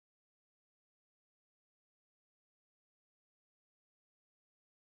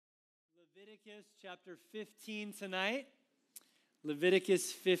Leviticus chapter 15 tonight.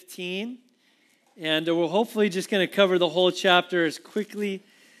 Leviticus 15. And we're hopefully just going to cover the whole chapter as quickly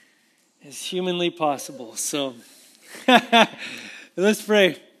as humanly possible. So let's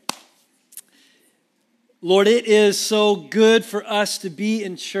pray. Lord, it is so good for us to be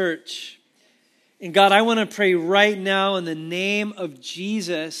in church. And God, I want to pray right now in the name of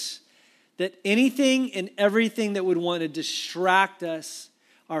Jesus that anything and everything that would want to distract us,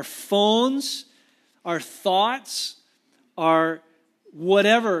 our phones, our thoughts, our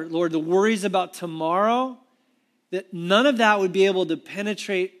whatever, Lord, the worries about tomorrow, that none of that would be able to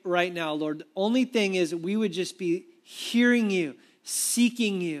penetrate right now, Lord. The only thing is that we would just be hearing you,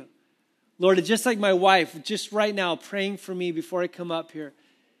 seeking you. Lord, it's just like my wife, just right now, praying for me before I come up here.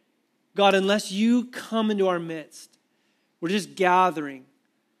 God, unless you come into our midst, we're just gathering.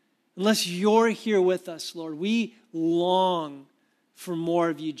 Unless you're here with us, Lord, we long for more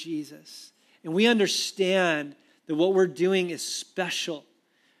of you, Jesus. And we understand that what we're doing is special.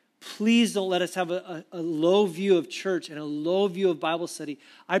 Please don't let us have a low view of church and a low view of Bible study.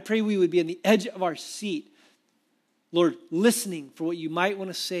 I pray we would be on the edge of our seat, Lord, listening for what you might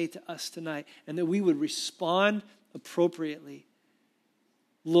want to say to us tonight, and that we would respond appropriately.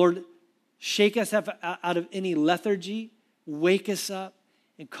 Lord, shake us out of any lethargy, wake us up,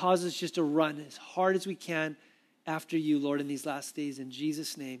 and cause us just to run as hard as we can after you, Lord, in these last days. In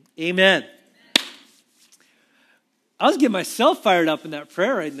Jesus' name, amen. I was getting myself fired up in that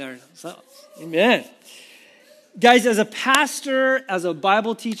prayer right there. So, amen. Guys, as a pastor, as a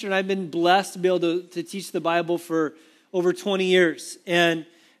Bible teacher, and I've been blessed to be able to teach the Bible for over 20 years. And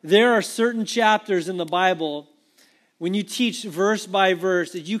there are certain chapters in the Bible when you teach verse by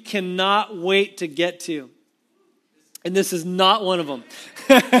verse that you cannot wait to get to. And this is not one of them.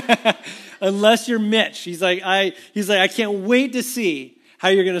 Unless you're Mitch. He's like, I can't wait to see how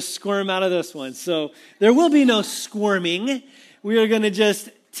you're going to squirm out of this one. So there will be no squirming. We are going to just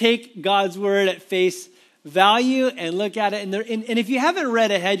take God's word at face value and look at it. And if you haven't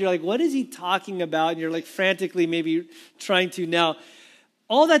read ahead, you're like, what is he talking about? And you're like frantically maybe trying to now.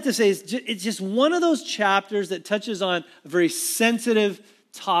 All that to say is it's just one of those chapters that touches on very sensitive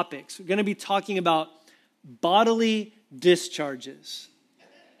topics. We're going to be talking about bodily discharges.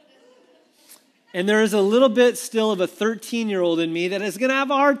 And there is a little bit still of a 13-year-old in me that is going to have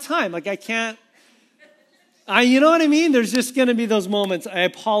a hard time. Like you know what I mean? There's just going to be those moments. I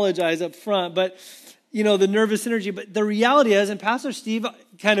apologize up front, but the nervous energy. But the reality is, and Pastor Steve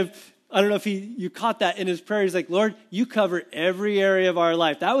kind of, I don't know if you caught that in his prayer. He's like, Lord, you cover every area of our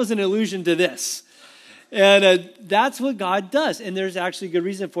life. That was an allusion to this. And that's what God does. And there's actually good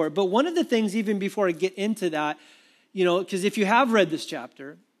reason for it. But one of the things, even before I get into that, because if you have read this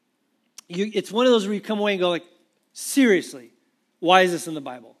chapter, it's one of those where you come away and go like, seriously, why is this in the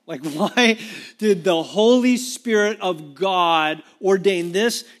Bible? Like, why did the Holy Spirit of God ordain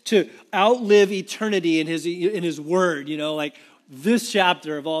this to outlive eternity in his word? Like this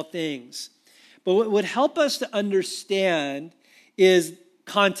chapter of all things. But what would help us to understand is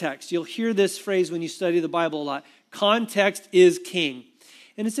context. You'll hear this phrase when you study the Bible a lot. Context is king.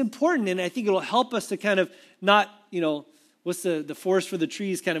 And it's important, and I think it'll help us to kind of not, what's the forest for the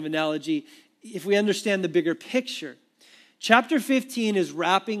trees kind of analogy, if we understand the bigger picture. Chapter 15 is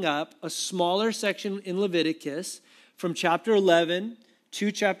wrapping up a smaller section in Leviticus from chapter 11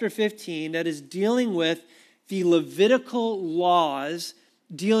 to chapter 15 that is dealing with the Levitical laws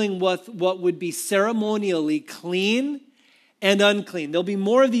dealing with what would be ceremonially clean and unclean. There'll be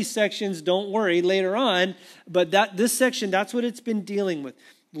more of these sections, don't worry, later on, but this section, that's what it's been dealing with.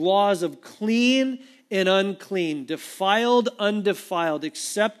 Laws of clean and unclean, defiled, undefiled,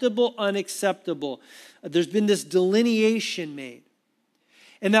 acceptable, unacceptable. There's been this delineation made.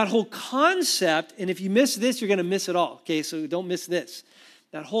 And that whole concept, and if you miss this, you're going to miss it all, okay? So don't miss this.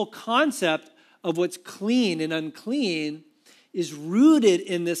 That whole concept of what's clean and unclean is rooted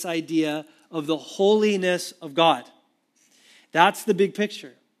in this idea of the holiness of God. That's the big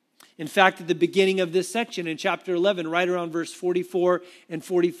picture. In fact, at the beginning of this section, in chapter 11, right around verse 44 and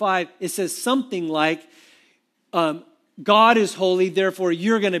 45, it says something like, God is holy, therefore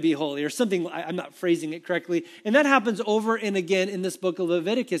you're going to be holy, or something. I'm not phrasing it correctly. And that happens over and again in this book of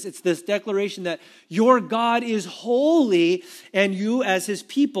Leviticus. It's this declaration that your God is holy, and you as his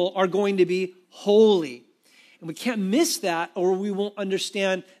people are going to be holy. And we can't miss that, or we won't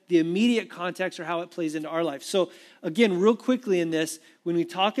understand the immediate context or how it plays into our life. So again, real quickly in this, when we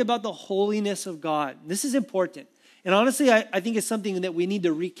talk about the holiness of God, this is important. And honestly, I think it's something that we need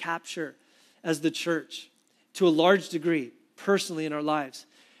to recapture as the church to a large degree, personally in our lives.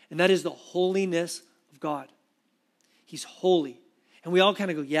 And that is the holiness of God. He's holy. And we all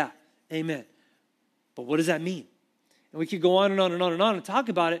kind of go, yeah, Amen. But what does that mean? And we could go on and on and on and on and talk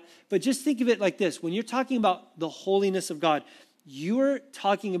about it, but just think of it like this. When you're talking about the holiness of God, you're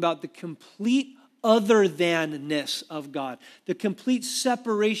talking about the complete other than-ness of God, the complete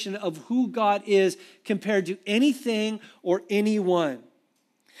separation of who God is compared to anything or anyone.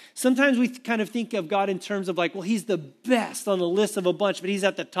 Sometimes we kind of think of God in terms of like, well, he's the best on the list of a bunch, but he's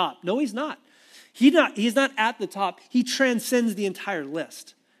at the top. No, he's not. He's not at the top. He transcends the entire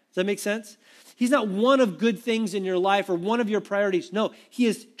list. Does that make sense? He's not one of good things in your life or one of your priorities. No, he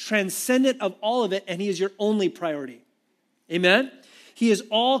is transcendent of all of it, and he is your only priority. Amen? He is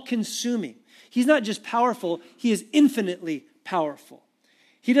all-consuming. He's not just powerful, he is infinitely powerful.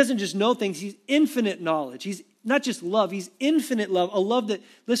 He doesn't just know things, he's infinite knowledge. He's not just love, he's infinite love. A love that,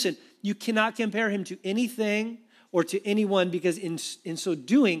 listen, you cannot compare him to anything or to anyone, because in so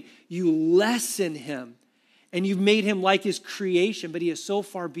doing, you lessen him. And you've made him like his creation, but he is so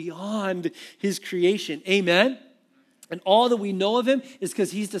far beyond his creation. Amen? And all that we know of him is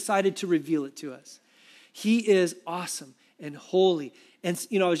because he's decided to reveal it to us. He is awesome and holy. And,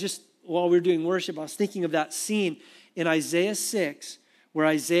 I was just, while we were doing worship, I was thinking of that scene in Isaiah 6, where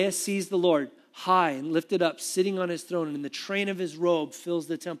Isaiah sees the Lord high and lifted up, sitting on his throne, and in the train of his robe fills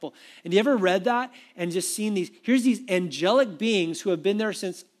the temple. And you ever read that and just seen here's these angelic beings who have been there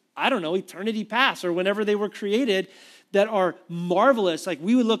since, I don't know, eternity past or whenever they were created, that are marvelous. Like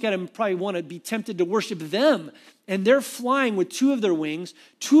we would look at them and probably want to be tempted to worship them. And they're flying with two of their wings.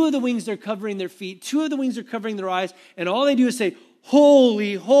 Two of the wings they're covering their feet. Two of the wings are covering their eyes. And all they do is say,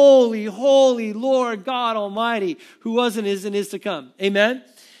 holy, holy, holy Lord God Almighty, who was and is to come. Amen?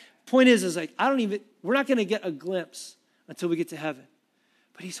 Point is like, we're not going to get a glimpse until we get to heaven.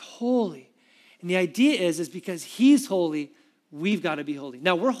 But he's holy. And the idea is because he's holy, we've got to be holy.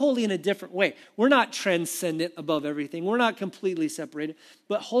 Now, we're holy in a different way. We're not transcendent above everything. We're not completely separated.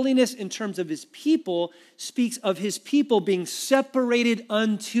 But holiness in terms of his people speaks of his people being separated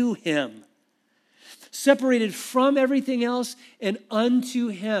unto him. Separated from everything else and unto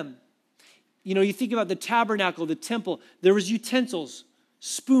him. You think about the tabernacle, the temple. There was utensils,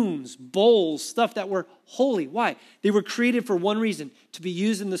 spoons, bowls, stuff that were holy. Why? They were created for one reason, to be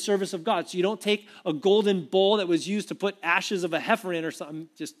used in the service of God. So you don't take a golden bowl that was used to put ashes of a heifer in or something,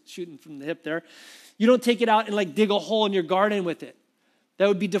 just shooting from the hip there. You don't take it out and dig a hole in your garden with it. That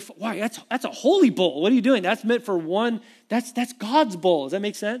would be, why? That's a holy bowl. What are you doing? That's meant for one, that's God's bowl. Does that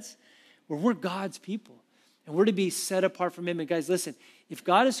make sense? We're God's people. And we're to be set apart from him. And guys, listen, if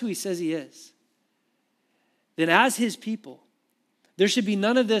God is who he says he is, then as his people, there should be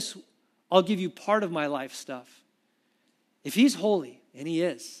none of this, I'll give you part of my life stuff. If he's holy, and he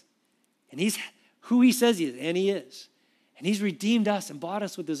is, and he's who he says he is, and he is, and he's redeemed us and bought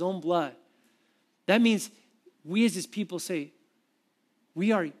us with his own blood, that means we as his people say,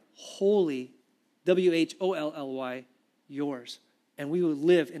 we are holy, W-H-O-L-L-Y, yours. And we will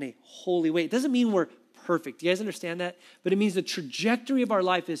live in a holy way. It doesn't mean we're perfect. Do you guys understand that? But it means the trajectory of our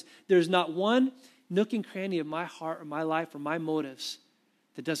life is there's not one nook and cranny of my heart or my life or my motives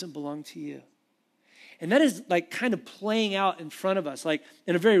that doesn't belong to you. And that is like kind of playing out in front of us, like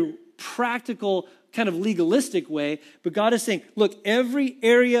in a very practical, kind of legalistic way. But God is saying, look, every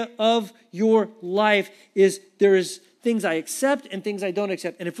area of your life there is things I accept and things I don't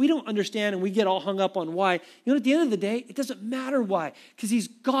accept. And if we don't understand and we get all hung up on why, at the end of the day, it doesn't matter why, because he's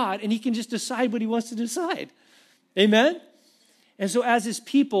God and he can just decide what he wants to decide. Amen? And so as his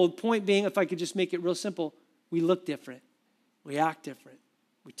people, point being, if I could just make it real simple, we look different. We act different.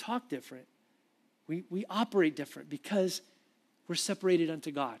 We talk different. We operate different because we're separated unto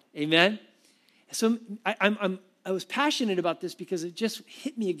God. Amen? So I was passionate about this because it just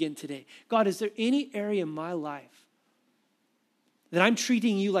hit me again today. God, is there any area in my life that I'm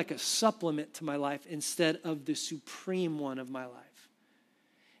treating you like a supplement to my life instead of the supreme one of my life?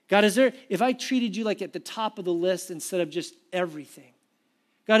 God, if I treated you like at the top of the list instead of just everything?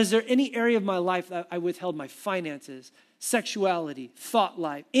 God, is there any area of my life that I withheld my finances, sexuality, thought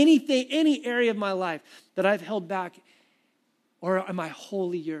life, anything, any area of my life that I've held back? Or am I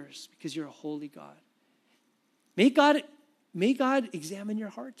wholly yours because you're a holy God? May God examine your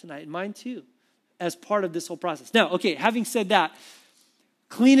heart tonight, and mine too, as part of this whole process. Now, okay, having said that,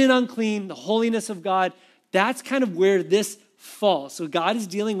 clean and unclean, the holiness of God, that's kind of where this falls. So God is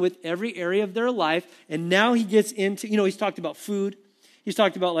dealing with every area of their life, and now he gets into, he's talked about food. He's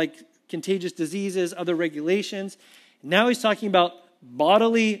talked about like contagious diseases, other regulations. Now he's talking about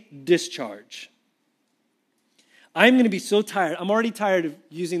bodily discharge. I'm going to be so tired. I'm already tired of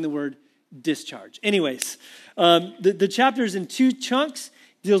using the word discharge. Anyways, the chapter is in two chunks.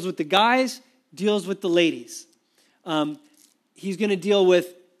 Deals with the guys, deals with the ladies. He's going to deal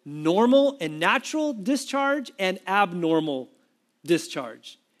with normal and natural discharge and abnormal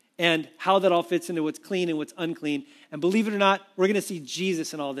discharge, and how that all fits into what's clean and what's unclean. And believe it or not, we're going to see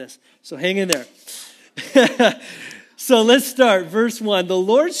Jesus in all this. So hang in there. So let's start. Verse 1. The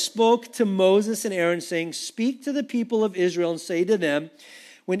Lord spoke to Moses and Aaron, saying, speak to the people of Israel and say to them,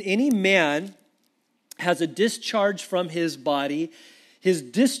 when any man has a discharge from his body, his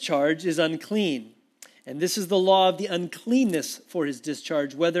discharge is unclean. And this is the law of the uncleanness for his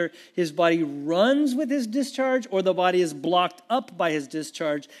discharge, whether his body runs with his discharge or the body is blocked up by his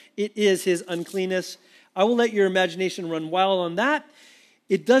discharge, it is his uncleanness. I will let your imagination run wild on that.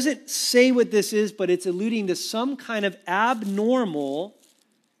 It doesn't say what this is, but it's alluding to some kind of abnormal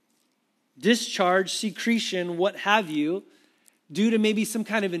discharge, secretion, what have you, due to maybe some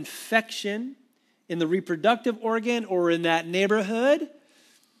kind of infection in the reproductive organ or in that neighborhood.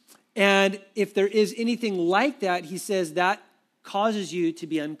 And if there is anything like that, he says that causes you to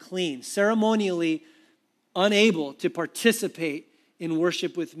be unclean, ceremonially unable to participate in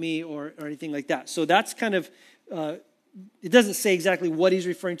worship with me or anything like that. So that's kind of, it doesn't say exactly what he's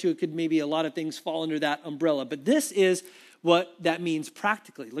referring to. It could maybe a lot of things fall under that umbrella. But this is what that means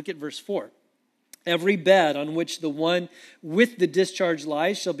practically. Look at verse 4. Every bed on which the one with the discharge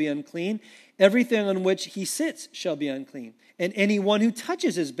lies shall be unclean. Everything on which he sits shall be unclean. And anyone who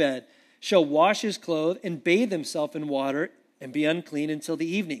touches his bed shall wash his clothes and bathe himself in water and be unclean until the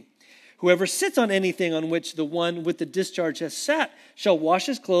evening. Whoever sits on anything on which the one with the discharge has sat shall wash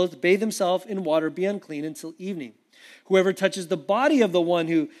his clothes, bathe himself in water, be unclean until evening. Whoever touches the body of the one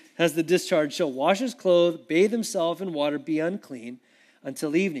who has the discharge shall wash his clothes, bathe himself in water, be unclean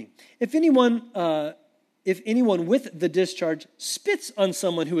until evening. If anyone with the discharge spits on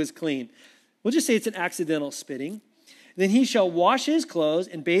someone who is clean, we'll just say it's an accidental spitting, then he shall wash his clothes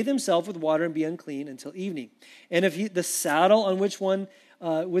and bathe himself with water and be unclean until evening. And if the saddle on which one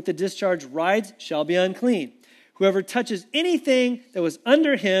with the discharge rides shall be unclean. Whoever touches anything that was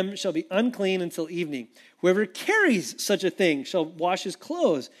under him shall be unclean until evening. Whoever carries such a thing shall wash his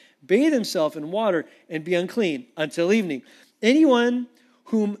clothes, bathe himself in water, and be unclean until evening. Anyone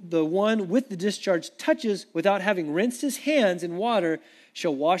whom the one with the discharge touches without having rinsed his hands in water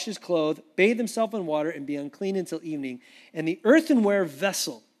shall wash his clothes, bathe himself in water, and be unclean until evening. And the earthenware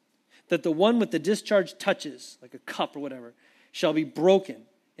vessel that the one with the discharge touches, like a cup or whatever, shall be broken,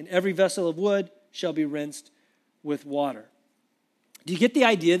 and every vessel of wood shall be rinsed with water. Do you get the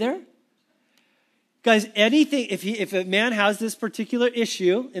idea there? Guys, anything, if a man has this particular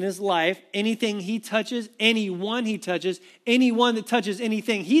issue in his life, anything he touches, anyone he touches, anyone that touches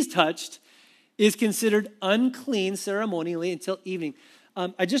anything he's touched is considered unclean ceremonially until evening.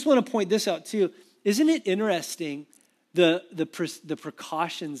 I just want to point this out too. Isn't it interesting the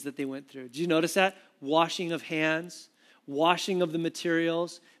precautions that they went through? Did you notice that? Washing of hands, washing of the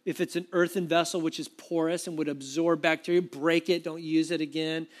materials. If it's an earthen vessel, which is porous and would absorb bacteria, break it, don't use it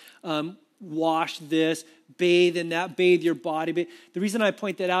again. Wash this, bathe in that, bathe your body. The reason I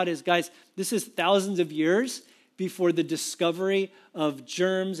point that out is, guys, this is thousands of years before the discovery of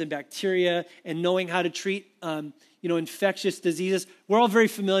germs and bacteria and knowing how to treat infectious diseases. We're all very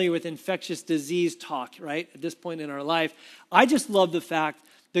familiar with infectious disease talk, right, at this point in our life. I just love the fact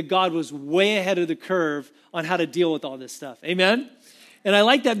that God was way ahead of the curve on how to deal with all this stuff. Amen? And I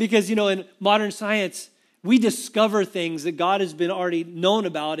like that because, in modern science, we discover things that God has been already known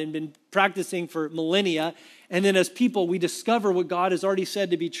about and been practicing for millennia. And then as people, we discover what God has already said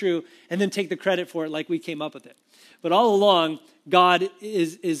to be true and then take the credit for it like we came up with it. But all along, God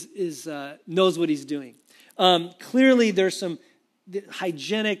knows what he's doing. Clearly, there's some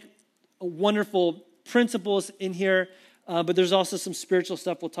hygienic, wonderful principles in here, but there's also some spiritual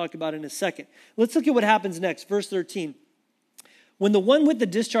stuff we'll talk about in a second. Let's look at what happens next. Verse 13. When the one with the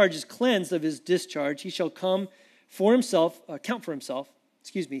discharge is cleansed of his discharge, he shall count for himself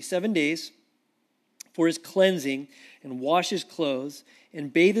 7 days for his cleansing, and wash his clothes,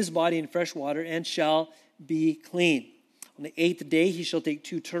 and bathe his body in fresh water, and shall be clean. On the 8th day he shall take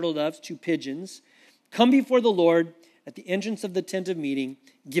 2 turtle doves, 2 pigeons, come before the Lord at the entrance of the tent of meeting,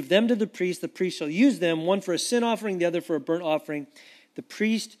 give them to the priest shall use them, one for a sin offering, the other for a burnt offering. The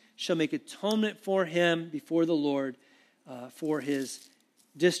priest shall make atonement for him before the Lord for his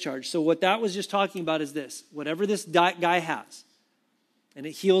discharge. So what that was just talking about is this. Whatever this guy has, and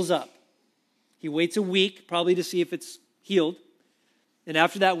it heals up, he waits a week probably to see if it's healed. And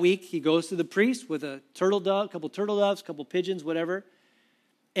after that week, he goes to the priest with a turtle dove, a couple turtle doves, a couple pigeons, whatever.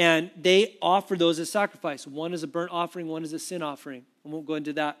 And they offer those as sacrifice. One is a burnt offering, one is a sin offering. I won't go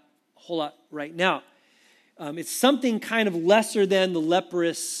into that a whole lot right now. It's something kind of lesser than the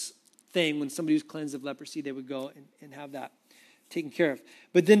leprous thing. When somebody was cleansed of leprosy, they would go and have that taken care of.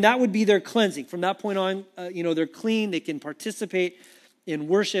 But then that would be their cleansing. From that point on, they're clean. They can participate in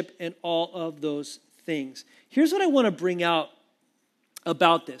worship and all of those things. Here's what I want to bring out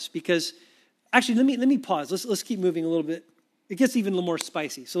about this, because actually, let me pause. Let's keep moving a little bit. It gets even a little more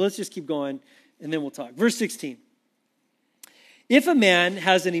spicy. So let's just keep going, and then we'll talk. Verse 16. If a man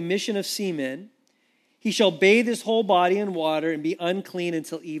has an emission of semen, he shall bathe his whole body in water and be unclean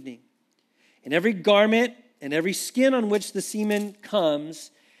until evening. And every garment and every skin on which the semen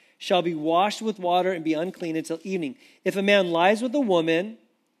comes shall be washed with water and be unclean until evening. If a man lies with a woman,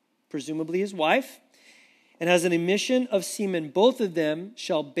 presumably his wife, and has an emission of semen, both of them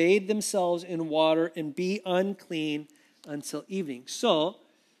shall bathe themselves in water and be unclean until evening. So,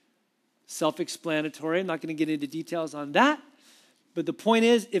 self-explanatory. I'm not going to get into details on that. But the point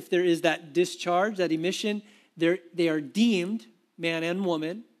is, if there is that discharge, that emission, they are deemed, man and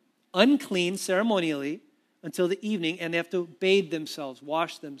woman, unclean ceremonially until the evening, and they have to bathe themselves,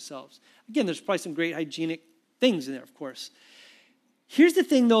 wash themselves. Again, there's probably some great hygienic things in there, of course. Here's the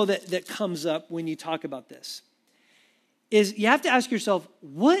thing, though, that comes up when you talk about this, is you have to ask yourself,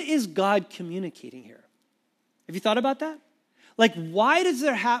 what is God communicating here? Have you thought about that? Like, why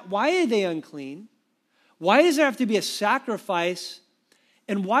are they unclean? Why does there have to be a sacrifice?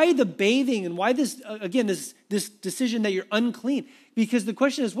 And why the bathing? And why this decision that you're unclean? Because the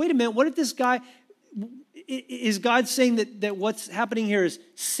question is, wait a minute, what if this guy, is God saying that what's happening here is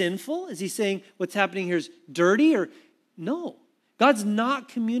sinful? Is he saying what's happening here is dirty? Or no, God's not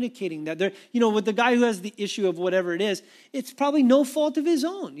communicating that. With the guy who has the issue of whatever it is, it's probably no fault of his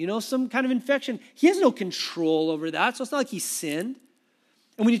own, some kind of infection. He has no control over that, so it's not like he sinned.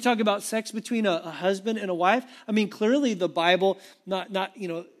 And when you talk about sex between a husband and a wife, I mean, clearly the Bible not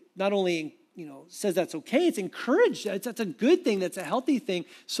only says that's okay, it's encouraged. That's a good thing. That's a healthy thing.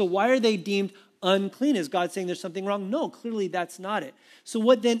 So why are they deemed unclean? Is God saying there's something wrong? No, clearly that's not it. So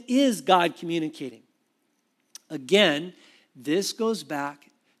what then is God communicating? Again, this goes back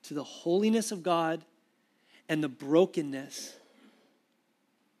to the holiness of God and the brokenness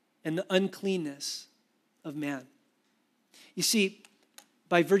and the uncleanness of man. You see,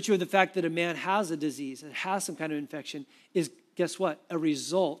 by virtue of the fact that a man has a disease and has some kind of infection, is, guess what? A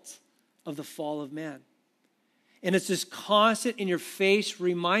result of the fall of man. And it's this constant in-your-face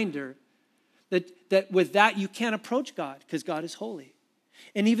reminder that with that you can't approach God because God is holy.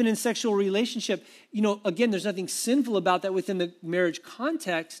 And even in sexual relationship, again, there's nothing sinful about that within the marriage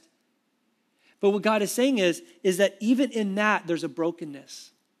context. But what God is saying is that even in that, there's a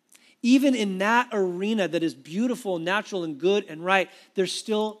brokenness. Even in that arena that is beautiful, natural, and good and right, there's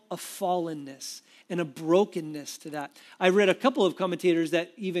still a fallenness and a brokenness to that. I read a couple of commentators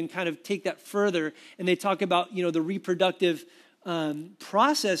that even kind of take that further, and they talk about, the reproductive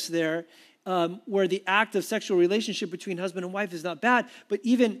process there, where the act of sexual relationship between husband and wife is not bad, but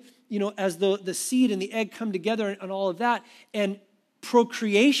even, as the seed and the egg come together and all of that, and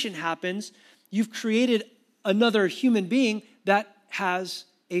procreation happens, you've created another human being that has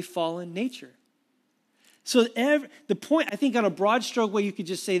a fallen nature. So the point, I think on a broad stroke way, you could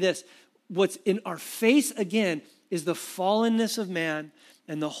just say this: what's in our face again is the fallenness of man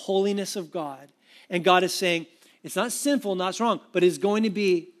and the holiness of God. And God is saying, it's not sinful, not wrong, but it's going to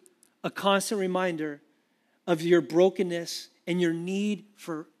be a constant reminder of your brokenness and your need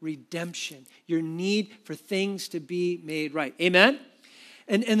for redemption, your need for things to be made right. Amen?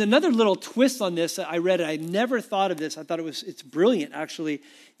 And another little twist on this, I read it, I never thought of this, I thought it's brilliant actually,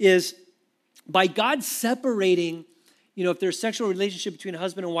 is by God separating, if there's a sexual relationship between a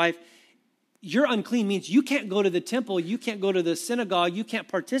husband and wife, you're unclean means you can't go to the temple, you can't go to the synagogue, you can't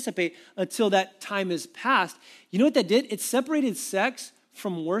participate until that time is passed. You know what that did? It separated sex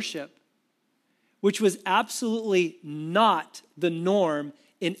from worship, which was absolutely not the norm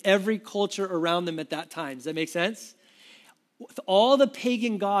in every culture around them at that time. Does that make sense? With all the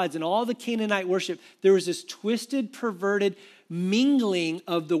pagan gods and all the Canaanite worship, there was this twisted, perverted mingling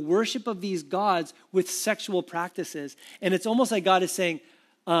of the worship of these gods with sexual practices. And it's almost like God is saying,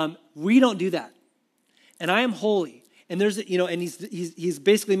 we don't do that. And I am holy. And there's, and he's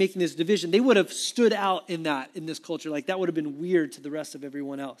basically making this division. They would have stood out in this culture. Like that would have been weird to the rest of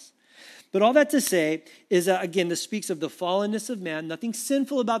everyone else. But all that to say is, again, this speaks of the fallenness of man. Nothing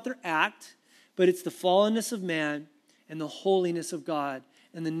sinful about their act, but it's the fallenness of man and the holiness of God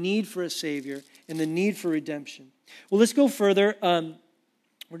and the need for a Savior and the need for redemption. Well, let's go further.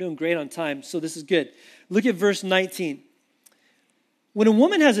 We're doing great on time, so this is good. Look at verse 19. When a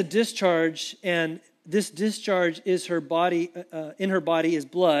woman has a discharge, and this discharge is her body, in her body is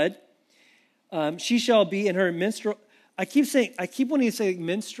blood, she shall be in her menstrual. I keep wanting to say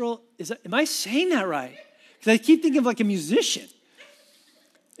menstrual. Am I saying that right? Because I keep thinking of like a musician.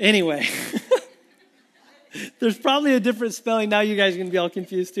 Anyway, there's probably a different spelling. Now you guys are going to be all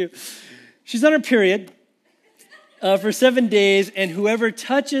confused too. She's on her period for 7 days, and whoever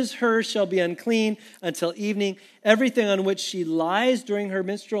touches her shall be unclean until evening. Everything on which she lies during her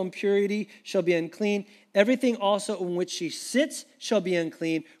menstrual impurity shall be unclean. Everything also on which she sits shall be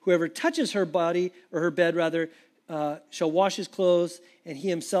unclean. Whoever touches her body, or her bed rather, shall wash his clothes, and he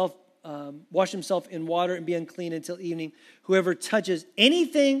himself wash himself in water and be unclean until evening. Whoever touches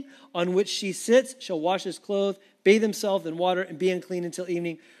anything on which she sits shall wash his clothes, bathe himself in water, and be unclean until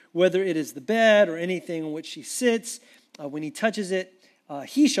evening. Whether it is the bed or anything on which she sits, when he touches it,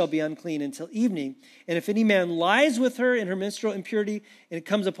 he shall be unclean until evening. And if any man lies with her in her menstrual impurity, and it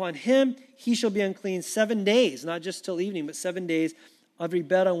comes upon him, he shall be unclean 7 days, not just till evening, but 7 days. Every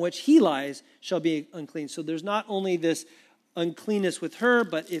bed on which he lies shall be unclean. So there's not only this uncleanness with her,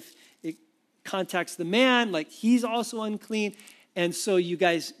 but if it contacts the man, like he's also unclean. And so you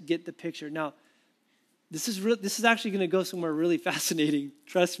guys get the picture. Now, this is actually going to go somewhere really fascinating,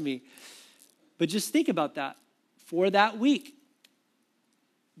 trust me. But just think about that. For that week,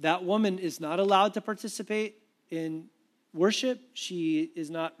 that woman is not allowed to participate in worship. She's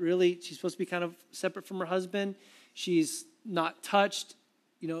supposed to be kind of separate from her husband. She's not touched.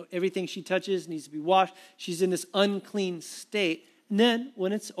 Everything she touches needs to be washed. She's in this unclean state. And then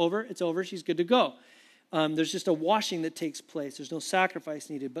when it's over, she's good to go. There's just a washing that takes place. There's no sacrifice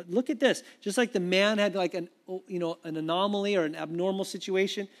needed. But look at this. Just like the man had like an anomaly or an abnormal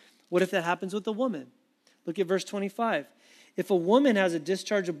situation, what if that happens with a woman? Look at verse 25. If a woman has a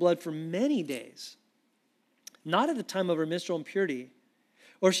discharge of blood for many days, not at the time of her menstrual impurity,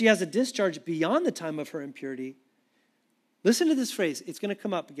 or she has a discharge beyond the time of her impurity, listen to this phrase. It's going to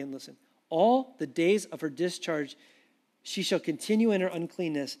come up again. Listen. All the days of her discharge, she shall continue in her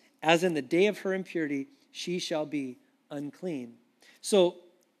uncleanness, as in the day of her impurity, she shall be unclean. So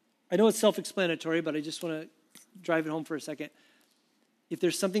I know it's self-explanatory, but I just want to drive it home for a second. If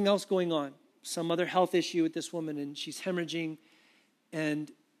there's something else going on, some other health issue with this woman, and she's hemorrhaging,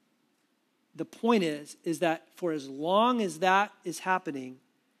 and the point is that for as long as that is happening,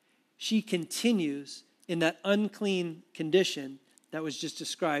 she continues in that unclean condition that was just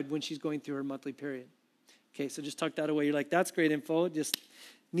described when she's going through her monthly period. Okay, so just tuck that away. You're like, that's great info. Just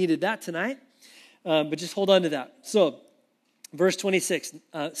needed that tonight. But just hold on to that. So, verse 26,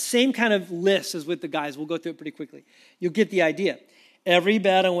 same kind of list as with the guys. We'll go through it pretty quickly. You'll get the idea. Every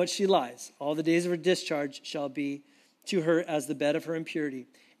bed on which she lies, all the days of her discharge shall be to her as the bed of her impurity.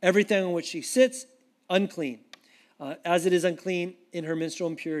 Everything on which she sits, unclean, as it is unclean in her menstrual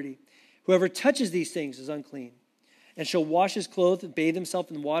impurity. Whoever touches these things is unclean, and shall wash his clothes, bathe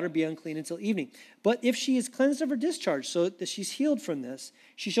himself in water, be unclean until evening. But if she is cleansed of her discharge, so that she's healed from this,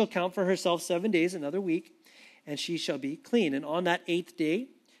 she shall count for herself 7 days, another week, and she shall be clean. And on that 8th day,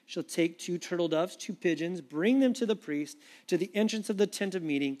 she'll take 2 turtle doves, 2 pigeons, bring them to the priest, to the entrance of the tent of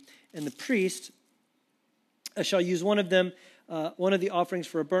meeting, and the priest shall use one of them, one of the offerings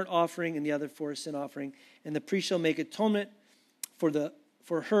for a burnt offering, and the other for a sin offering. And the priest shall make atonement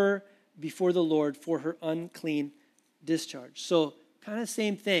for her before the Lord for her unclean discharge. So kind of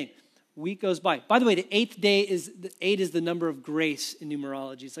same thing. Week goes by. By the way, the 8th day is the number of grace in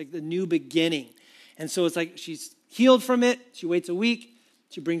numerology. It's like the new beginning. And so it's like she's healed from it. She waits a week.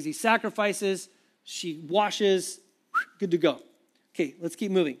 She brings these sacrifices. She washes. Good to go. Okay, let's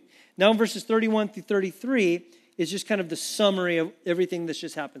keep moving. Now in verses 31 through 33 is just kind of the summary of everything that's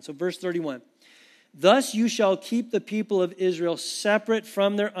just happened. So verse 31. Thus you shall keep the people of Israel separate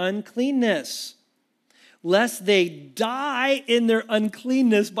from their uncleanness, lest they die in their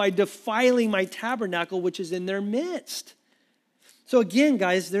uncleanness by defiling my tabernacle, which is in their midst. So again,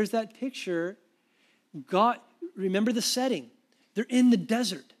 guys, there's that picture. God, remember the setting. They're in the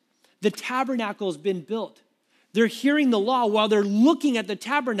desert. The tabernacle has been built. They're hearing the law while they're looking at the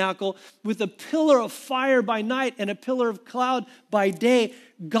tabernacle with a pillar of fire by night and a pillar of cloud by day.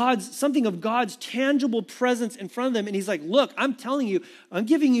 Something of God's tangible presence in front of them. And he's like, look, I'm telling you, I'm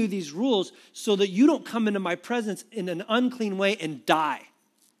giving you these rules so that you don't come into my presence in an unclean way and die.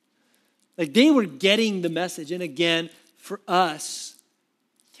 Like they were getting the message. And again, for us,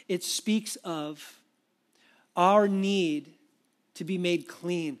 it speaks of our need to be made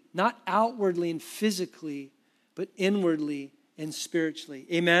clean, not outwardly and physically, but inwardly and spiritually.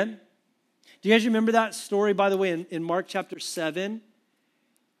 Amen? Do you guys remember that story, by the way, in Mark chapter 7,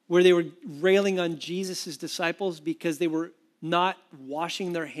 where they were railing on Jesus' disciples because they were not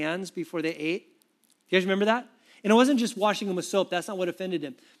washing their hands before they ate? Do you guys remember that? And it wasn't just washing them with soap. That's not what offended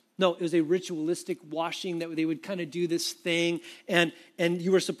him. No, it was a ritualistic washing that they would kind of do this thing, and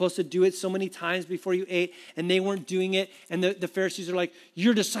you were supposed to do it so many times before you ate, and they weren't doing it, and the Pharisees are like,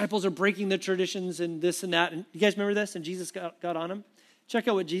 your disciples are breaking the traditions and this and that. And you guys remember this? And Jesus got on them. Check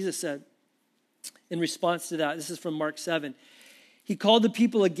out what Jesus said in response to that. This is from Mark 7. He called the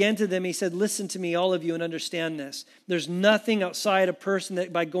people again to them. He said, listen to me, all of you, and understand this. There's nothing outside a person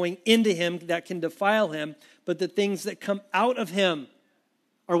that by going into him that can defile him, but the things that come out of him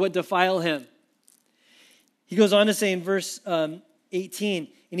are what defile him. He goes on to say in verse 18,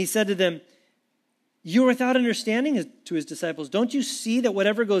 and he said to them, you are without understanding, to his disciples. Don't you see that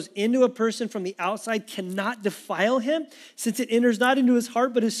whatever goes into a person from the outside cannot defile him, since it enters not into his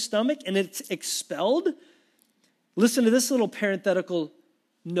heart but his stomach, and it's expelled? Listen to this little parenthetical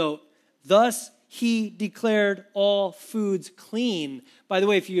note. Thus he declared all foods clean. By the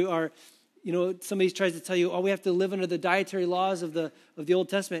way, if you are, somebody tries to tell you, we have to live under the dietary laws of the Old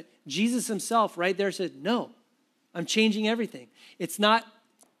Testament. Jesus himself right there said, no, I'm changing everything. It's not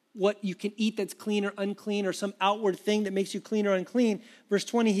what you can eat that's clean or unclean or some outward thing that makes you clean or unclean. Verse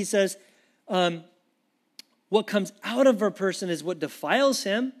 20, he says, what comes out of a person is what defiles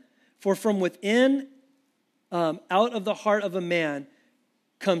him. For from within, out of the heart of a man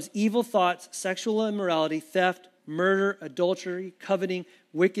comes evil thoughts, sexual immorality, theft, murder, adultery, coveting,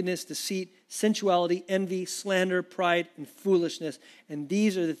 wickedness, deceit, sensuality, envy, slander, pride, and foolishness. And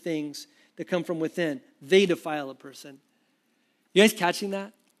these are the things that come from within. They defile a person. You guys catching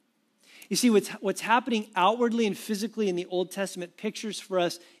that? You see, what's happening outwardly and physically in the Old Testament pictures for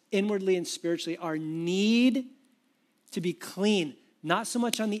us inwardly and spiritually our need to be clean, not so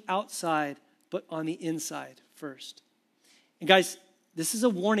much on the outside, but on the inside first. And guys, this is a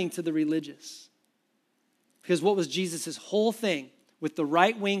warning to the religious. Because what was Jesus' whole thing with the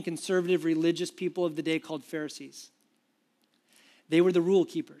right-wing conservative religious people of the day called Pharisees? They were the rule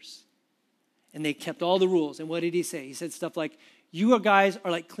keepers. And they kept all the rules. And what did he say? He said stuff like, you guys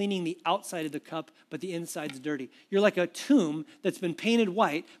are like cleaning the outside of the cup, but the inside's dirty. You're like a tomb that's been painted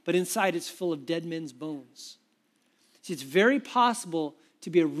white, but inside it's full of dead men's bones. See, it's very possible to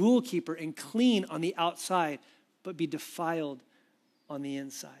be a rule keeper and clean on the outside, but be defiled on the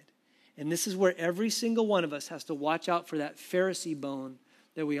inside. And this is where every single one of us has to watch out for that Pharisee bone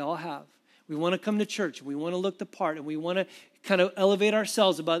that we all have. We want to come to church, and we want to look the part, and we want to kind of elevate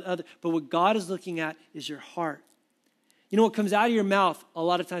ourselves above others. But what God is looking at is your heart. You know, what comes out of your mouth a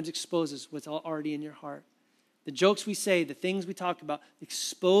lot of times exposes what's already in your heart. The jokes we say, the things we talk about,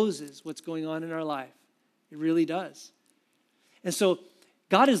 exposes what's going on in our life. It really does. And so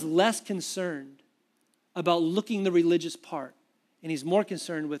God is less concerned about looking the religious part, and he's more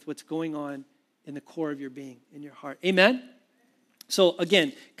concerned with what's going on in the core of your being, in your heart. Amen? So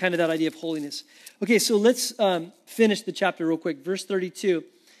again, kind of that idea of holiness. Okay, so let's finish the chapter real quick. Verse 32.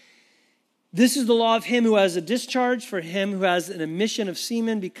 This is the law of him who has a discharge, for him who has an emission of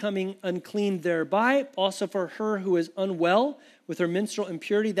semen becoming unclean thereby, also for her who is unwell with her menstrual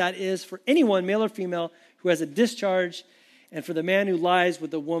impurity, that is, for anyone, male or female, who has a discharge, and for the man who lies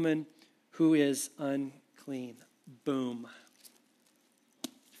with the woman who is unclean. Boom.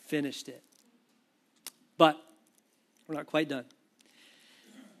 Finished it. But we're not quite done.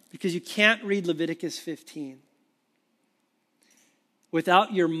 Because you can't read Leviticus 15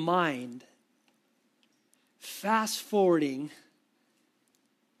 without your mind fast forwarding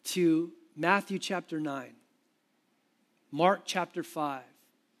to Matthew chapter 9, Mark chapter 5,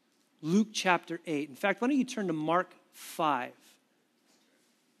 Luke chapter 8. In fact, why don't you turn to Mark 5?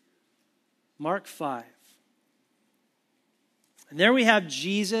 Mark 5. And there we have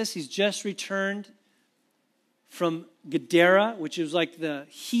Jesus. He's just returned from Gadara, which is like the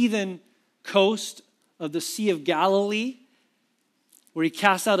heathen coast of the Sea of Galilee, where he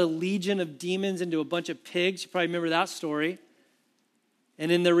casts out a legion of demons into a bunch of pigs. You probably remember that story.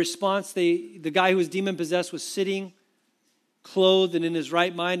 And in their response, the guy who was demon-possessed was sitting, clothed and in his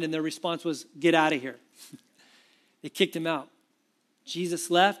right mind, and their response was, get out of here. They kicked him out. Jesus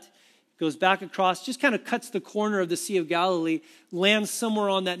left, goes back across, just kind of cuts the corner of the Sea of Galilee, lands somewhere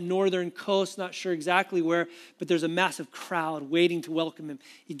on that northern coast, not sure exactly where, but there's a massive crowd waiting to welcome him.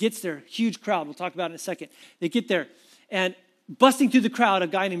 He gets there, huge crowd. We'll talk about it in a second. They get there, and busting through the crowd, a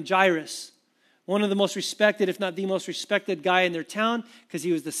guy named Jairus, one of the most respected, if not the most respected guy in their town, because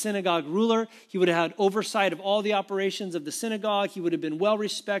he was the synagogue ruler. He would have had oversight of all the operations of the synagogue. He would have been well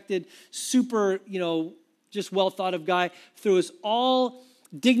respected, super, just well thought of guy. Throws all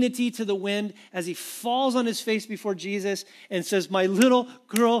dignity to the wind as he falls on his face before Jesus and says, my little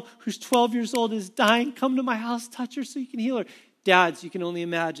girl who's 12 years old is dying. Come to my house, touch her so you can heal her. Dads, you can only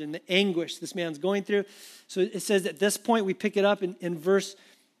imagine the anguish this man's going through. So it says at this point, we pick it up in verse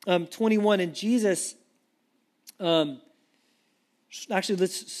 21, and Jesus, actually,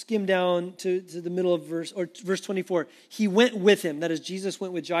 let's skim down to the middle of verse 24. He went with him. That is, Jesus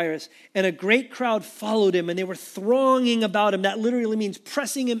went with Jairus. And a great crowd followed him, and they were thronging about him. That literally means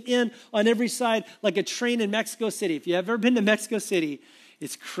pressing him in on every side like a train in Mexico City. If you've ever been to Mexico City,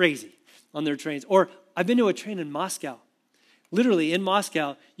 it's crazy on their trains. Or I've been to a train in Moscow. Literally, in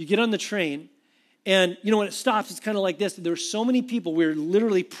Moscow, you get on the train, and when it stops, it's kind of like this. There were so many people. We were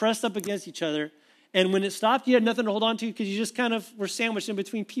literally pressed up against each other. And when it stopped, you had nothing to hold on to because you just kind of were sandwiched in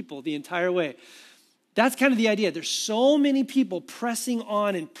between people the entire way. That's kind of the idea. There's so many people pressing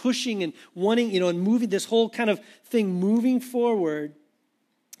on and pushing and wanting, and moving, this whole kind of thing moving forward.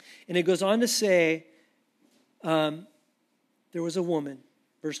 And it goes on to say, there was a woman,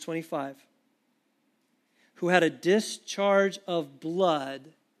 verse 25, who had a discharge of blood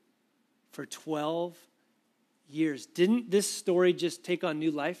for 12 years. Didn't this story just take on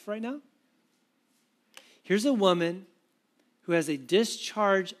new life right now? Here's a woman who has a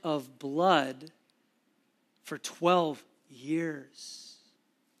discharge of blood for 12 years.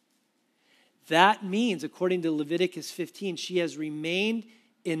 That means, according to Leviticus 15, she has remained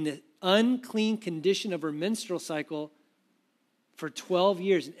in the unclean condition of her menstrual cycle for 12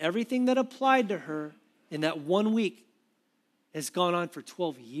 years. And everything that applied to her in that 1 week has gone on for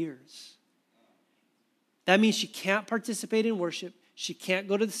 12 years. That means she can't participate in worship. She can't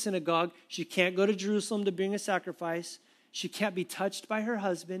go to the synagogue. She can't go to Jerusalem to bring a sacrifice. She can't be touched by her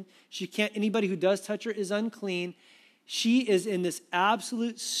husband. Anybody who does touch her is unclean. She is in this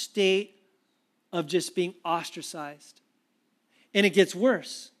absolute state of just being ostracized. And it gets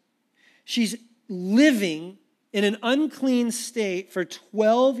worse. She's living in an unclean state for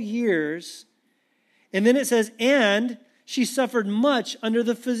 12 years. And then it says, and she suffered much under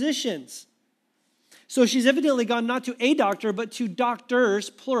the physicians. So she's evidently gone not to a doctor, but to doctors,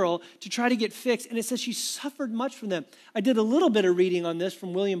 plural, to try to get fixed. And it says she suffered much from them. I did a little bit of reading on this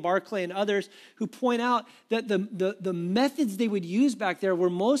from William Barclay and others who point out that the methods they would use back there were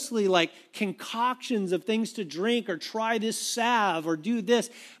mostly like concoctions of things to drink or try this salve or do this.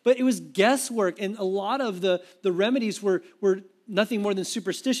 But it was guesswork. And a lot of the remedies were nothing more than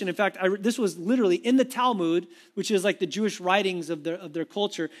superstition. In fact, this was literally in the Talmud, which is like the Jewish writings of their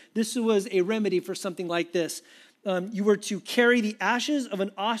culture. This was a remedy for something like this. You were to carry the ashes of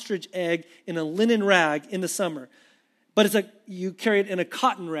an ostrich egg in a linen rag in the summer. But it's like you carry it in a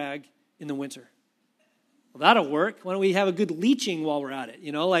cotton rag in the winter. Well, that'll work. Why don't we have a good leeching while we're at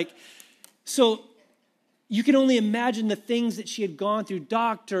it? So you can only imagine the things that she had gone through,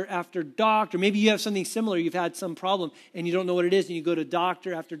 doctor after doctor. Maybe you have something similar. You've had some problem and you don't know what it is, and you go to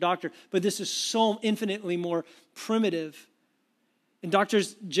doctor after doctor. But this is so infinitely more primitive. And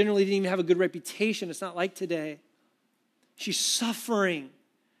doctors generally didn't even have a good reputation. It's not like today. She's suffering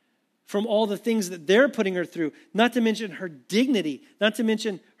from all the things that they're putting her through, not to mention her dignity, not to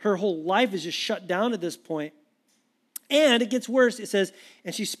mention her whole life is just shut down at this point. And it gets worse. It says,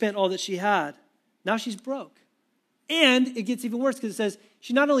 and she spent all that she had. Now she's broke. And it gets even worse because it says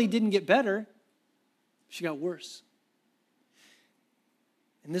she not only didn't get better, she got worse.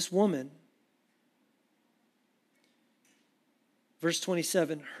 And this woman, verse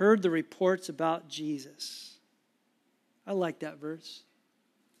 27, heard the reports about Jesus. I like that verse.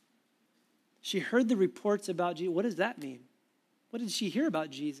 She heard the reports about Jesus. What does that mean? What did she hear about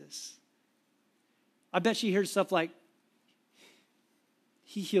Jesus? I bet she heard stuff like,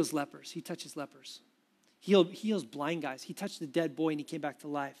 he heals lepers. He touches lepers. He heals blind guys. He touched the dead boy and he came back to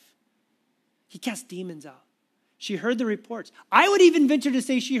life. He cast demons out. She heard the reports. I would even venture to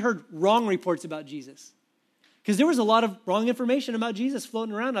say she heard wrong reports about Jesus. Because there was a lot of wrong information about Jesus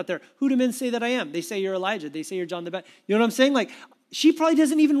floating around out there. Who do men say that I am? They say you're Elijah. They say you're John the Baptist. You know what I'm saying? She probably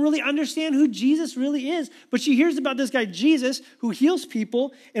doesn't even really understand who Jesus really is. But she hears about this guy, Jesus, who heals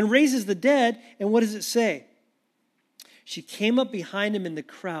people and raises the dead. And what does it say? She came up behind him in the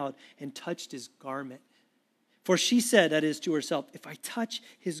crowd and touched his garment. For she said, that is to herself, if I touch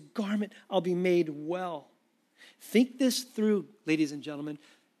his garment, I'll be made well. Think this through, ladies and gentlemen.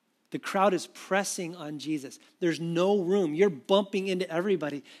 The crowd is pressing on Jesus. There's no room. You're bumping into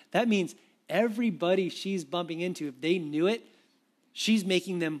everybody. That means everybody she's bumping into, if they knew it, she's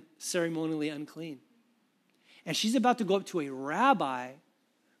making them ceremonially unclean. And she's about to go up to a rabbi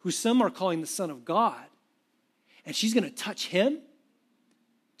who some are calling the Son of God. And she's going to touch him,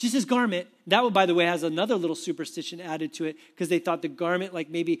 just his garment. That one, by the way, has another little superstition added to it because they thought the garment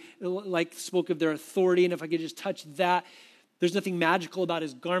spoke of their authority. And if I could just touch that, there's nothing magical about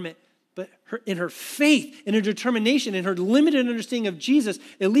his garment. But in her faith, in her determination, in her limited understanding of Jesus,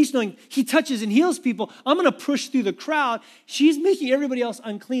 at least knowing he touches and heals people, I'm going to push through the crowd. She's making everybody else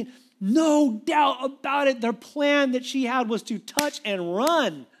unclean. No doubt about it. Their plan that she had was to touch and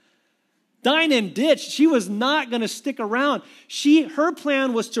run. Dine and ditch. She was not going to stick around. Her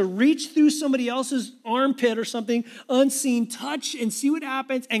plan was to reach through somebody else's armpit or something unseen, touch and see what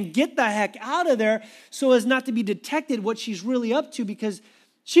happens, and get the heck out of there so as not to be detected what she's really up to, because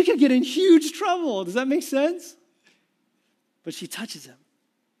she could get in huge trouble. Does that make sense? But she touches him.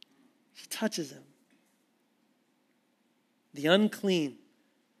 She touches him. The unclean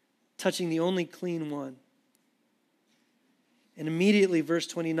touching the only clean one. And immediately, verse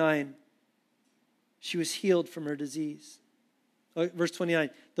 29, she was healed from her disease. Verse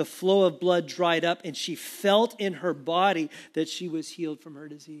 29, the flow of blood dried up, and she felt in her body that she was healed from her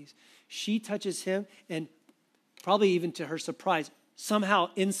disease. She touches him, and probably even to her surprise, somehow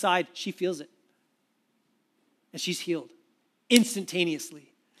inside she feels it. And she's healed instantaneously.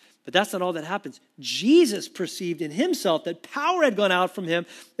 But that's not all that happens. Jesus perceived in himself that power had gone out from him.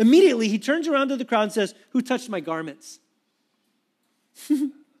 Immediately, he turns around to the crowd and says, "Who touched my garments?"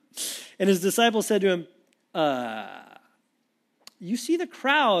 And his disciples said to him, you see the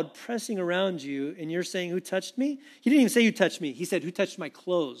crowd pressing around you, and you're saying, "Who touched me?" He didn't even say, "Who touched me?" He said, "Who touched my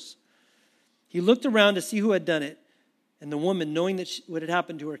clothes?" He looked around to see who had done it. And the woman, knowing that what had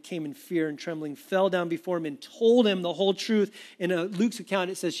happened to her, came in fear and trembling, fell down before him and told him the whole truth. In Luke's account,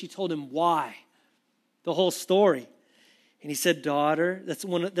 it says she told him why, the whole story. And he said, "Daughter,"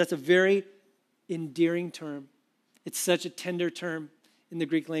 that's a very endearing term. It's such a tender term in the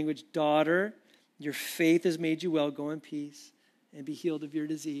Greek language. "Daughter, your faith has made you well. Go in peace and be healed of your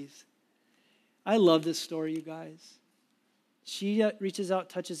disease." I love this story, you guys. She reaches out,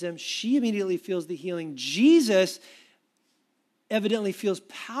 touches him. She immediately feels the healing. Jesus evidently feels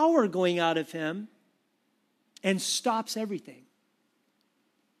power going out of him and stops everything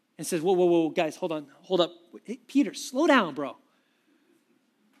and says, whoa, guys, hold up. Hey, Peter, slow down, bro.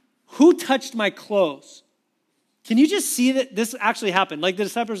 Who touched my clothes? Can you just see that this actually happened? Like, the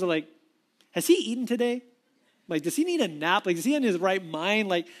disciples are like, has he eaten today? Like, does he need a nap? Like, is he in his right mind?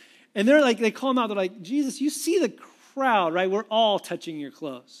 Like, and they're like, they call him out. They're like, "Jesus, you see the crowd, right? We're all touching your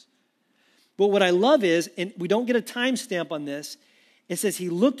clothes." But what I love is, and we don't get a timestamp on this, it says he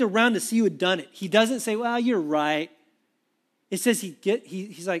looked around to see who had done it. He doesn't say, "Well, you're right." It says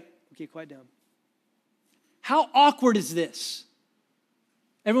he's like, "Okay, quiet down." How awkward is this?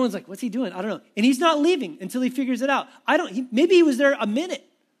 Everyone's like, "What's he doing?" I don't know. And he's not leaving until he figures it out. Maybe he was there a minute.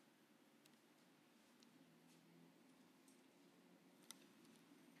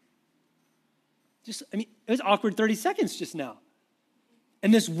 It was awkward 30 seconds just now.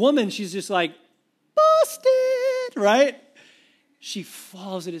 And this woman, she's just like, busted, right? She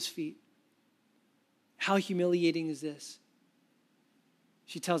falls at his feet. How humiliating is this?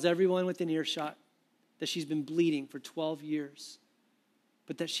 She tells everyone within earshot that she's been bleeding for 12 years,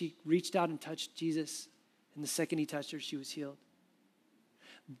 but that she reached out and touched Jesus, and the second he touched her, she was healed.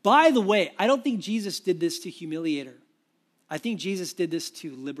 By the way, I don't think Jesus did this to humiliate her. I think Jesus did this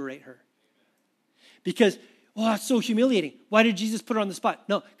to liberate her. Because, it's so humiliating. Why did Jesus put her on the spot?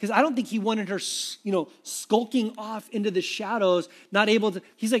 No, because I don't think he wanted her, skulking off into the shadows, not able to.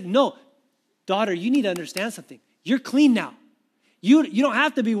 He's like, "No, daughter, you need to understand something. You're clean now. You don't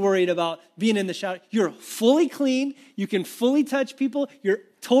have to be worried about being in the shadow. You're fully clean. You can fully touch people. You're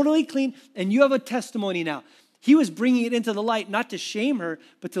totally clean, and you have a testimony now." He was bringing it into the light, not to shame her,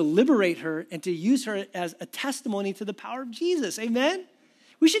 but to liberate her and to use her as a testimony to the power of Jesus. Amen?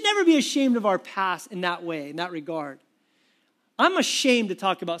 We should never be ashamed of our past in that way, in that regard. I'm ashamed to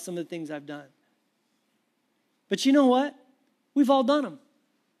talk about some of the things I've done. But you know what? We've all done them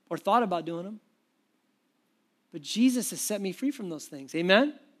or thought about doing them. But Jesus has set me free from those things.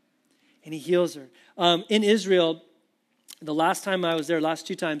 Amen? And he heals her. In Israel, the last time I was there, last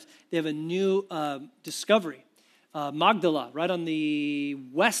 2 times, they have a new discovery. Magdala, right on the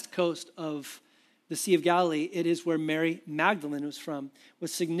west coast of the Sea of Galilee, it is where Mary Magdalene was from.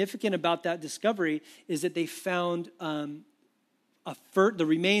 What's significant about that discovery is that they found the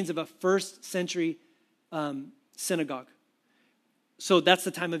remains of a first century synagogue. So that's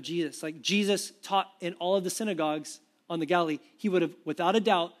the time of Jesus. Like, Jesus taught in all of the synagogues on the Galilee. He would have, without a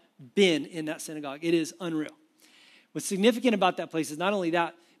doubt, been in that synagogue. It is unreal. What's significant about that place is not only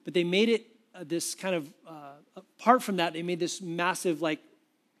that, but they made it this kind of, apart from that, they made this massive,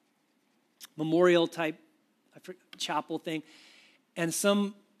 memorial type chapel thing. And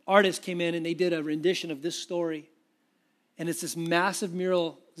some artist came in and they did a rendition of this story. And it's this massive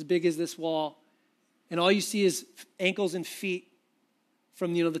mural as big as this wall. And all you see is ankles and feet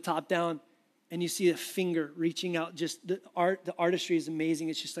from, the top down, and you see a finger reaching out. Just the artistry is amazing.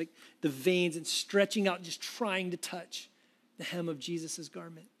 It's just like the veins and stretching out, just trying to touch the hem of Jesus'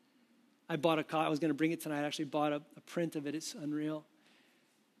 garment. I was going to bring it tonight. I actually bought a print of it. It's unreal.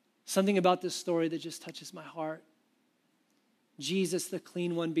 Something about this story that just touches my heart. Jesus, the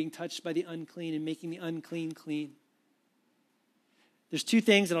clean one, being touched by the unclean and making the unclean clean. There's two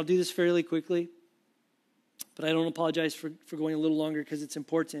things, and I'll do this fairly quickly, but I don't apologize for going a little longer because it's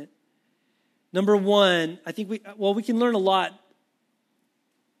important. Number one, I think we can learn a lot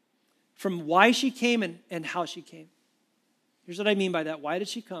from why she came and how she came. Here's what I mean by that. Why did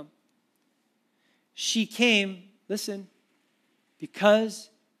she come? She came, listen, because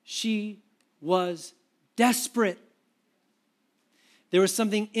she was desperate. There was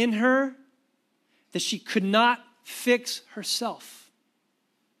something in her that she could not fix herself.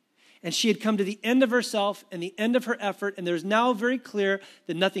 And she had come to the end of herself and the end of her effort, and there's now very clear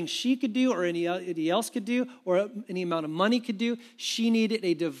that nothing she could do or anybody else could do or any amount of money could do. She needed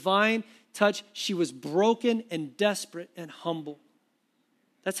a divine touch. She was broken and desperate and humble.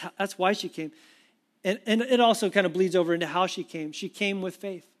 That's why she came. And it also kind of bleeds over into how she came. She came with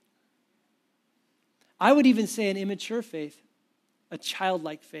faith. I would even say an immature faith, a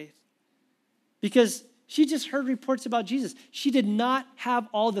childlike faith. Because she just heard reports about Jesus. She did not have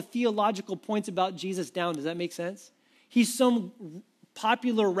all the theological points about Jesus down. Does that make sense? He's some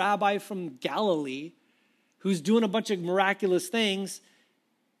popular rabbi from Galilee who's doing a bunch of miraculous things.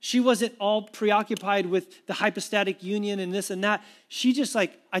 She wasn't all preoccupied with the hypostatic union and this and that. She just I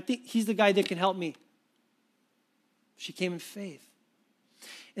think he's the guy that can help me. She came in faith.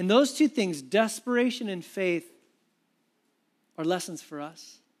 And those two things, desperation and faith, are lessons for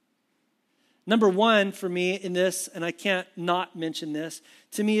us. Number one for me in this, and I can't not mention this,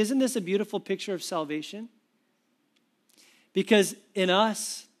 to me, isn't this a beautiful picture of salvation? Because in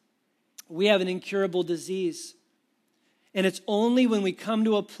us, we have an incurable disease. And it's only when we come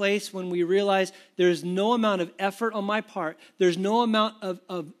to a place when we realize there's no amount of effort on my part, there's no amount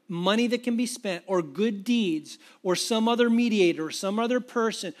of money that can be spent, or good deeds, or some other mediator, or some other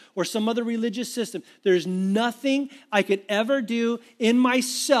person, or some other religious system. There's nothing I could ever do in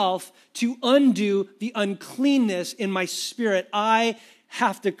myself to undo the uncleanness in my spirit. I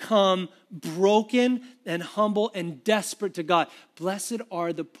have to come broken and humble and desperate to God. Blessed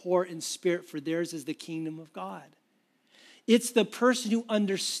are the poor in spirit, for theirs is the kingdom of God. It's the person who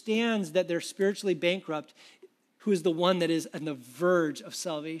understands that they're spiritually bankrupt who is the one that is on the verge of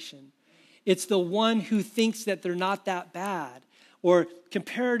salvation. It's the one who thinks that they're not that bad or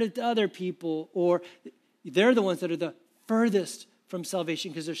compared to other people, or they're the ones that are the furthest from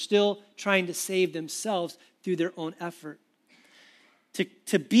salvation because they're still trying to save themselves through their own effort.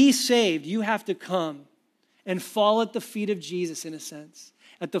 To be saved, you have to come and fall at the feet of Jesus, in a sense,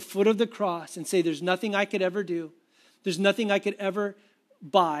 at the foot of the cross, and say, there's nothing I could ever do. There's nothing I could ever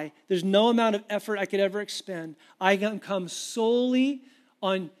buy. There's no amount of effort I could ever expend. I can come solely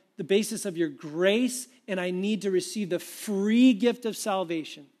on the basis of your grace, and I need to receive the free gift of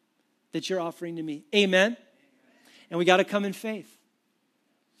salvation that you're offering to me. Amen? And we got to come in faith.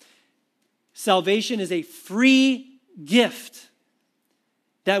 Salvation is a free gift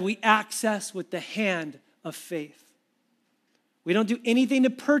that we access with the hand of faith. We don't do anything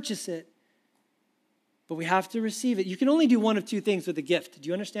to purchase it, but we have to receive it. You can only do one of two things with a gift. Do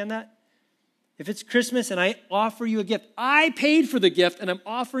you understand that? If it's Christmas and I offer you a gift, I paid for the gift and I'm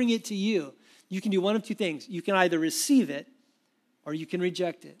offering it to you. You can do one of two things. You can either receive it or you can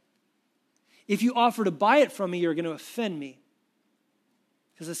reject it. If you offer to buy it from me, you're going to offend me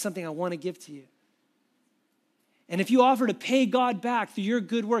because it's something I want to give to you. And if you offer to pay God back through your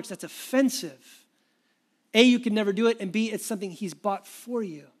good works, that's offensive. A, you can never do it, and B, it's something he's bought for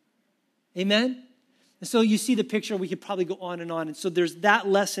you. Amen? And so you see the picture, we could probably go on. And so there's that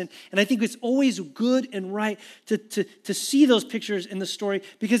lesson. And I think it's always good and right to see those pictures in the story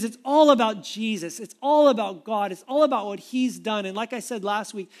because it's all about Jesus. It's all about God. It's all about what he's done. And like I said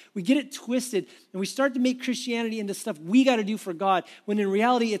last week, we get it twisted and we start to make Christianity into stuff we got to do for God, when in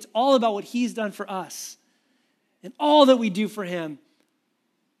reality, it's all about what he's done for us. And all that we do for him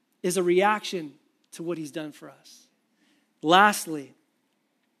is a reaction to what he's done for us. Lastly,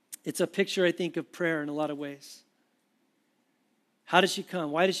 it's a picture, I think, of prayer in a lot of ways. How did she come?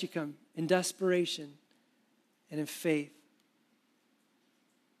 Why did she come? In desperation and in faith.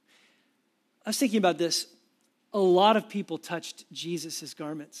 I was thinking about this. A lot of people touched Jesus'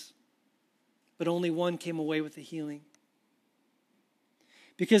 garments, but only one came away with the healing.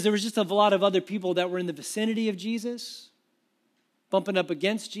 Because there was just a lot of other people that were in the vicinity of Jesus, bumping up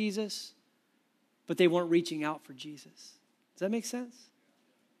against Jesus, but they weren't reaching out for Jesus. Does that make sense?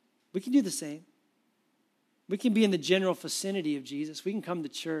 We can do the same. We can be in the general vicinity of Jesus. We can come to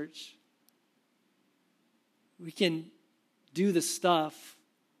church. We can do the stuff.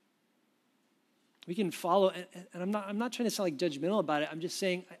 We can follow, and I'm not trying to sound like judgmental about it. I'm just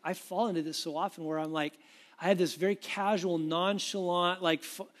saying I fall into this so often where I'm like, I have this very casual, nonchalant, like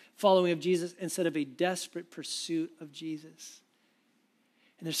following of Jesus instead of a desperate pursuit of Jesus.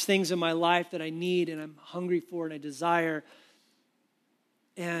 And there's things in my life that I need and I'm hungry for and I desire.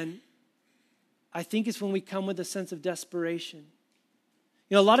 And I think it's when we come with a sense of desperation.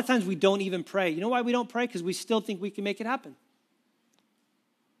 You know, a lot of times we don't even pray. You know why we don't pray? Because we still think we can make it happen.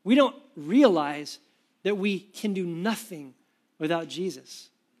 We don't realize that we can do nothing without Jesus.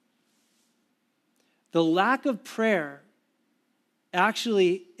 The lack of prayer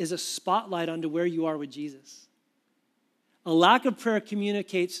actually is a spotlight onto where you are with Jesus. A lack of prayer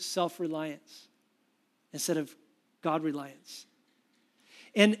communicates self-reliance instead of God-reliance.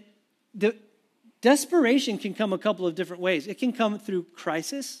 And the desperation can come a couple of different ways. It can come through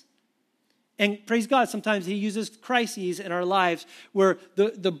crisis. And praise God, sometimes he uses crises in our lives where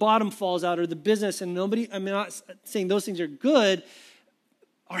the bottom falls out or the business and I'm not saying those things are good.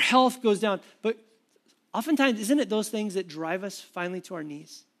 Our health goes down. But oftentimes, isn't it those things that drive us finally to our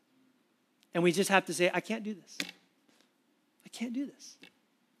knees? And we just have to say, I can't do this. I can't do this.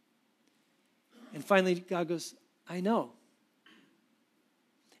 And finally, God goes, I know.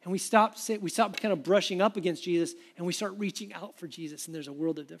 And we stop kind of brushing up against Jesus and we start reaching out for Jesus, and there's a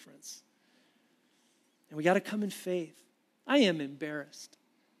world of difference. And we got to come in faith. I am embarrassed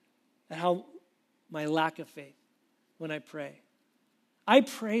at how my lack of faith when I pray. I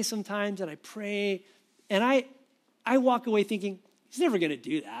pray sometimes and I pray and I walk away thinking, he's never going to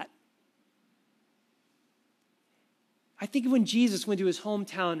do that. I think of when Jesus went to his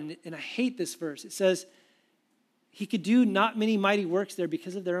hometown, and I hate this verse. It says, he could do not many mighty works there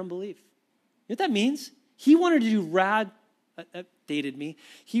because of their unbelief. You know what that means? He wanted to do that dated me.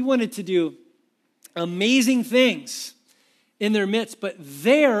 He wanted to do amazing things in their midst, but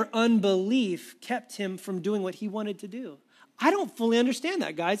their unbelief kept him from doing what he wanted to do. I don't fully understand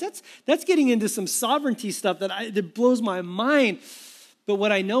that, guys. That's getting into some sovereignty stuff that blows my mind. But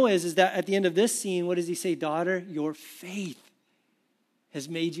what I know is that at the end of this scene, what does he say? Daughter, your faith has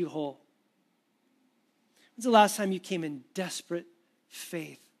made you whole. When's the last time you came in desperate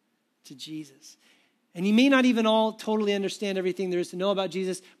faith to Jesus? And you may not even all totally understand everything there is to know about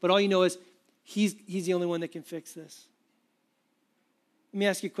Jesus, but all you know is he's the only one that can fix this. Let me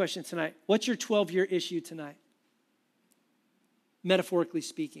ask you a question tonight. What's your 12-year issue tonight? Metaphorically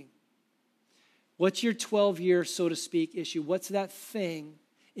speaking. What's your 12-year, so to speak, issue? What's that thing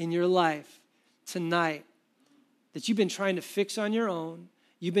in your life tonight that you've been trying to fix on your own,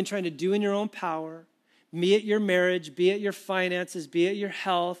 you've been trying to do in your own power, be it your marriage, be it your finances, be it your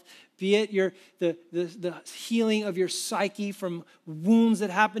health, be it the healing of your psyche from wounds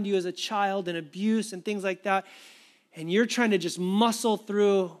that happened to you as a child and abuse and things like that, and you're trying to just muscle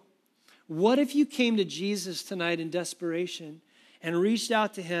through. What if you came to Jesus tonight in desperation and reached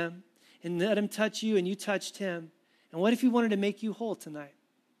out to him and let him touch you and you touched him? And what if he wanted to make you whole tonight?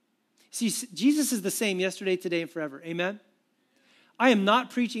 See, Jesus is the same yesterday, today, and forever. Amen? I am not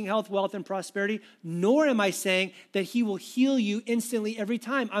preaching health, wealth, and prosperity, nor am I saying that he will heal you instantly every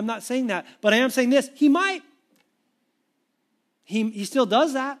time. I'm not saying that. But I am saying this. He might. He still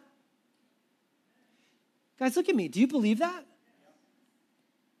does that. Guys, look at me. Do you believe that?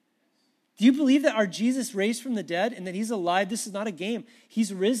 Do you believe that our Jesus raised from the dead and that he's alive? This is not a game.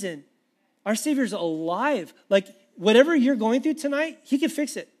 He's risen. Our Savior's alive. Like, whatever you're going through tonight, he can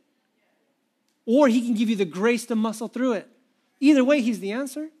fix it. Or he can give you the grace to muscle through it. Either way, he's the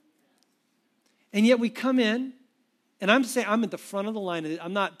answer. And yet we come in, and I'm saying I'm at the front of the line.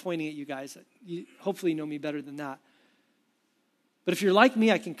 I'm not pointing at you guys. You hopefully know me better than that. But if you're like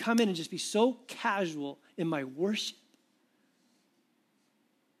me, I can come in and just be so casual in my worship.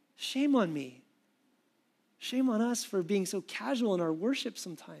 Shame on me. Shame on us for being so casual in our worship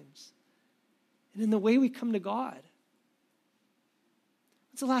sometimes. And in the way we come to God.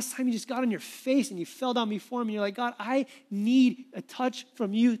 When's the last time you just got on your face and you fell down before him and you're like, God, I need a touch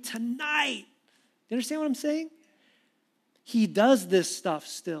from you tonight. You understand what I'm saying? He does this stuff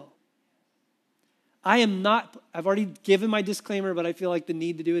still. I've already given my disclaimer, but I feel like the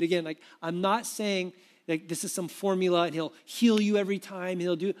need to do it again. Like, I'm not saying that this is some formula and he'll heal you every time.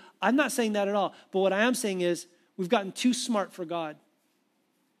 I'm not saying that at all. But what I am saying is we've gotten too smart for God.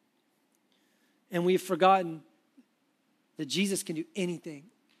 And we've forgotten that Jesus can do anything.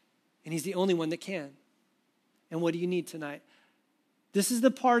 And he's the only one that can. And what do you need tonight? This is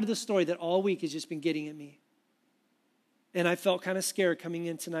the part of the story that all week has just been getting at me. And I felt kind of scared coming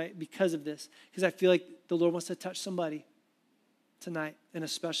in tonight because of this, because I feel like the Lord wants to touch somebody tonight in a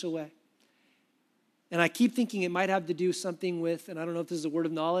special way. And I keep thinking it might have to do something with, and I don't know if this is a word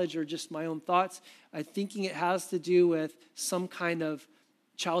of knowledge or just my own thoughts, I'm thinking it has to do with some kind of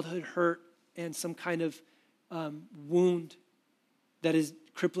childhood hurt and some kind of wound that is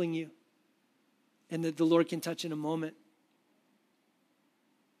crippling you and that the Lord can touch in a moment.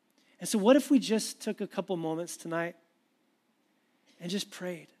 And so what if we just took a couple moments tonight and just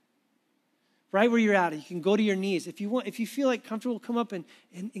prayed? Right where you're at, you can go to your knees. If you feel like comfortable, come up and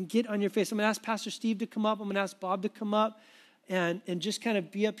get on your face. I'm going to ask Pastor Steve to come up. I'm going to ask Bob to come up and just kind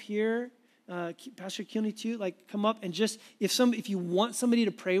of be up here. Pastor Keone too, like come up and just, if you want somebody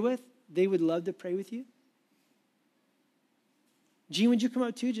to pray with, they would love to pray with you. Jean, would you come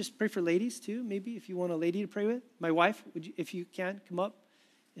up too? Just pray for ladies too, maybe if you want a lady to pray with. My wife, would you, if you can, come up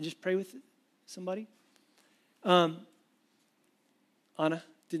and just pray with somebody. Anna,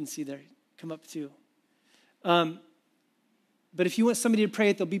 didn't see there. Come up too. But if you want somebody to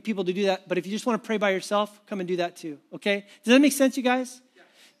pray, there'll be people to do that. But if you just want to pray by yourself, come and do that too, okay? Does that make sense, you guys? Yeah.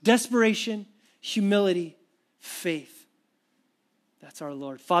 Desperation, humility, faith. That's our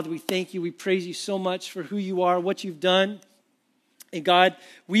Lord. Father, we thank you. We praise you so much for who you are, what you've done. And God,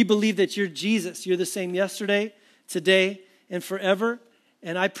 we believe that you're Jesus. You're the same yesterday, today, and forever.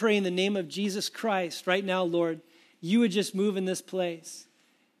 And I pray in the name of Jesus Christ right now, Lord, you would just move in this place.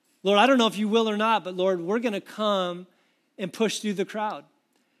 Lord, I don't know if you will or not, but Lord, we're going to come and push through the crowd.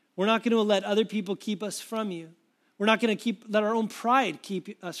 We're not going to let other people keep us from you. We're not going to let our own pride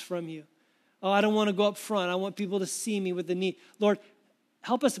keep us from you. Oh, I don't want to go up front. I want people to see me with the need. Lord,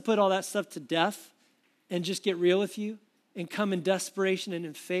 help us to put all that stuff to death and just get real with you and come in desperation and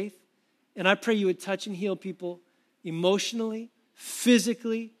in faith. And I pray you would touch and heal people emotionally,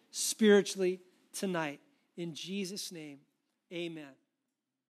 physically, spiritually tonight. In Jesus' name, amen.